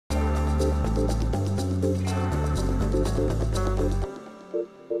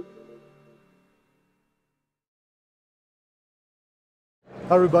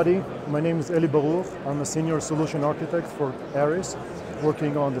Hi everybody, my name is Baruch. I'm a senior solution architect for ARRIS,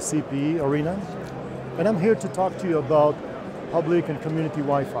 working on the CPE arena. And I'm here to talk to you about public and community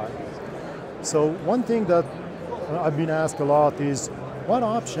Wi-Fi. So one thing that I've been asked a lot is what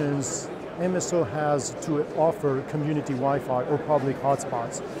options MSO has to offer community Wi-Fi or public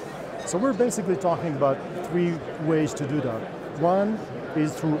hotspots. So we're basically talking about three ways to do that. One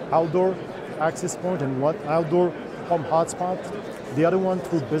is through outdoor access point and what outdoor home hotspot. The other one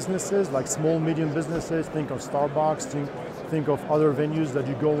through businesses like small, medium businesses. Think of Starbucks, think of other venues that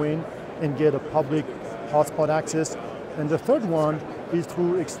you go in and get a public hotspot access. And the third one is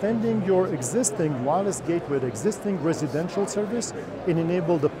through extending your existing wireless gateway, the existing residential service, and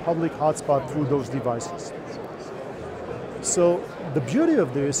enable the public hotspot through those devices. So the beauty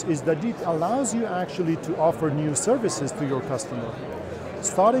of this is that it allows you actually to offer new services to your customer.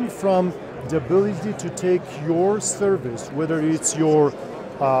 Starting from the ability to take your service, whether it's your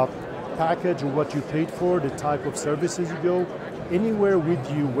package or what you paid for, the type of services you go, anywhere with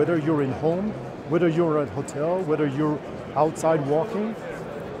you, whether you're in home, whether you're at a hotel, whether you're outside walking,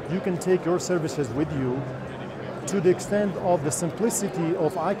 you can take your services with you to the extent of the simplicity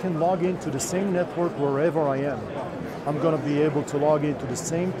of I can log into the same network wherever I am. I'm going to be able to log into the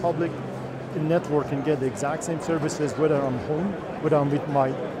same public network and get the exact same services whether I'm home, whether I'm with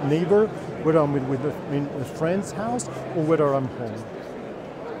my neighbor, whether I'm in a friend's house, or whether I'm home.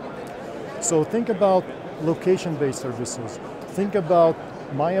 So think about location-based services. Think about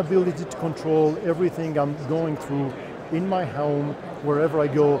my ability to control everything I'm going through in my home, wherever I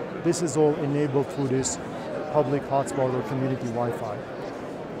go. This is all enabled through this public hotspot or community Wi-Fi.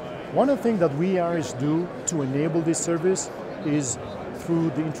 One of the things that we ARRIS do to enable this service is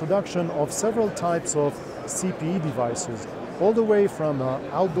through the introduction of several types of CPE devices, all the way from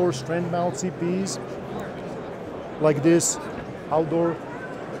outdoor strand mount CPEs, like this outdoor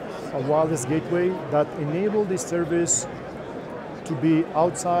wireless gateway that enable this service to be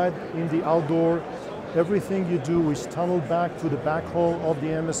outside, in the outdoor. Everything you do is tunneled back to the backhaul of the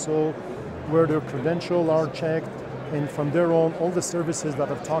MSO, where their credentials are checked, and from there on, all the services that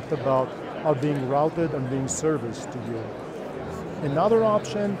I've talked about are being routed and being serviced to you. Another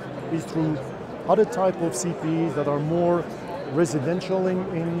option is through other type of CPEs that are more residential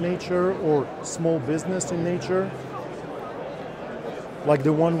in nature or small business in nature, like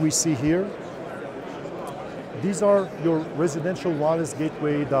the one we see here. These are your residential wireless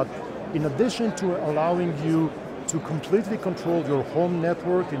gateway that, in addition to allowing you to completely control your home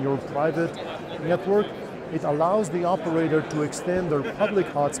network and your private network, it allows the operator to extend their public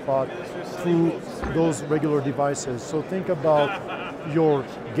hotspot through those regular devices. So think about your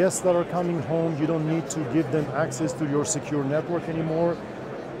guests that are coming home. You don't need to give them access to your secure network anymore.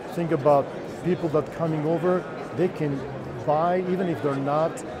 Think about people that are coming over. They can buy, even if they're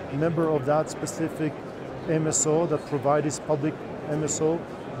not a member of that specific MSO that provides this public MSO,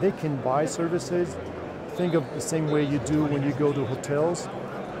 they can buy services. Think of the same way you do when you go to hotels.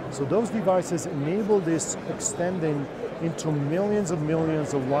 So those devices enable this extending into millions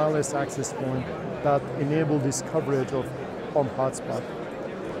of wireless access points that enable this coverage of home hotspot.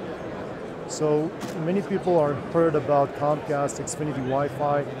 So many people are heard about Comcast Xfinity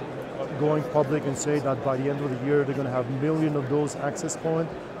Wi-Fi going public and say that by the end of the year they're going to have millions of those access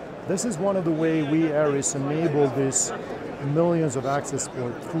points. This is one of the ways we ARRIS enable this millions of access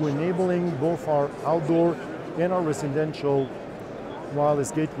points through enabling both our outdoor and our residential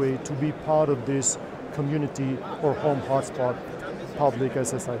wireless gateway to be part of this community or home hotspot public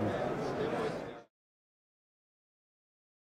SSID.